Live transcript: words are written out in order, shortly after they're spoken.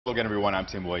Again, everyone, I'm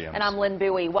Tim Williams. And I'm Lynn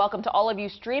Bowie. Welcome to all of you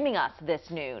streaming us this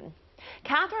noon.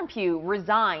 Catherine Pugh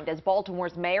resigned as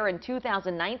Baltimore's mayor in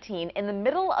 2019 in the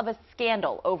middle of a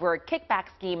scandal over a kickback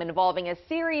scheme involving a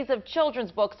series of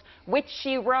children's books which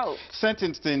she wrote.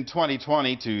 Sentenced in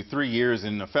 2020 to 3 years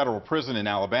in a federal prison in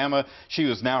Alabama, she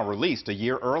was now released a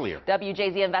year earlier.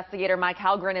 WJZ investigator Mike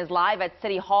Halgren is live at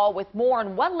City Hall with more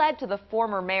on what led to the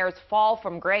former mayor's fall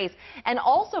from grace. And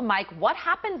also, Mike, what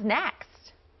happens next?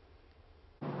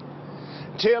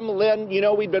 Tim, Lynn, you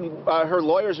know, her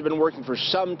lawyers have been working for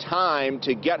some time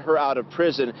to get her out of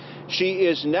prison. She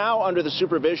is now under the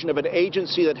supervision of an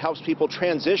agency that helps people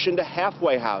transition to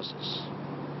halfway houses.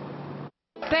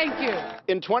 Thank you.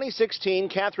 In 2016,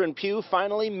 Catherine Pugh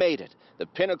finally made it, the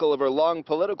pinnacle of her long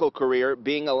political career,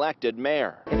 being elected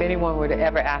mayor. If anyone were to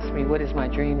ever ask me what is my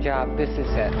dream job, this is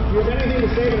it. Do you have anything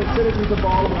to say to the citizens of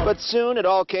Baltimore? But soon it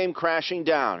all came crashing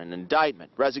down: an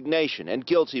indictment, resignation, and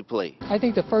guilty plea. I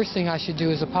think the first thing I should do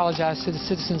is apologize to the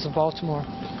citizens of Baltimore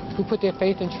who put their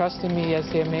faith and trust in me as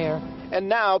their mayor. And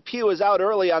now Pugh is out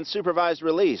early on supervised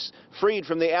release, freed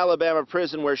from the Alabama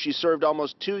prison where she served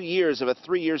almost 2 years of a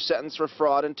 3-year sentence for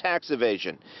fraud and tax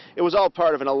evasion. It was all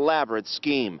part of an elaborate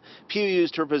scheme. Pugh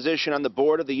used her position on the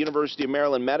board of the University of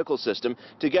Maryland Medical System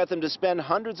to get them to spend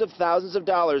hundreds of thousands of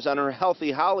dollars on her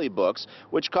Healthy Holly books,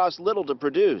 which cost little to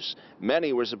produce.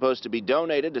 Many were supposed to be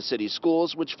donated to city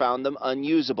schools, which found them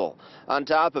unusable. On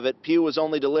top of it, Pugh was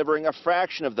only delivering a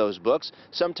fraction of those books,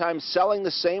 sometimes selling the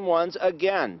same ones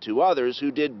again to others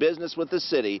who did business with the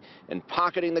city and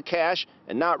pocketing the cash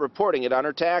and not reporting it on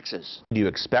her taxes. Do you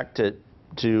expect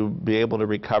to be able to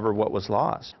recover what was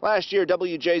lost? Last year,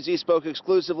 WJZ spoke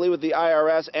exclusively with the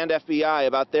IRS and FBI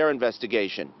about their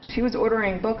investigation. She was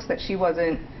ordering books that she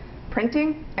wasn't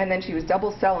printing, and then she was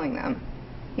double selling them.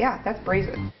 Yeah, that's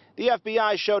brazen. The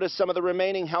FBI showed us some of the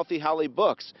remaining Healthy Holly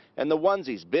books and the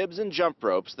onesies, bibs, and jump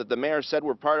ropes that the mayor said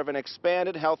were part of an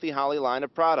expanded Healthy Holly line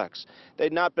of products.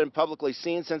 They'd not been publicly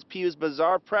seen since Pugh's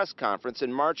bizarre press conference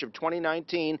in March of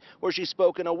 2019, where she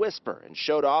spoke in a whisper and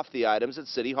showed off the items at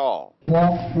City Hall.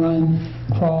 Walk, run,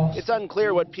 crawl. It's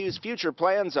unclear what Pugh's future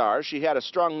plans are. She had a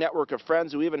strong network of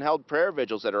friends who even held prayer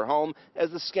vigils at her home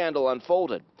as the scandal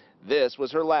unfolded. This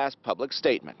was her last public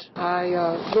statement. I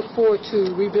look forward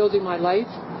to rebuilding my life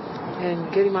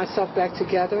and getting myself back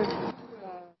together.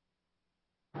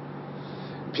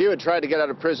 Pugh had tried to get out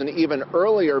of prison even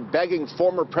earlier, begging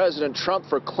former President Trump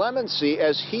for clemency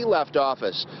as he left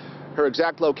office. Her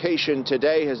exact location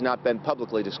today has not been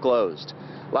publicly disclosed.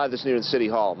 Live this noon in City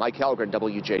Hall, Mike Halgren,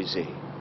 WJZ.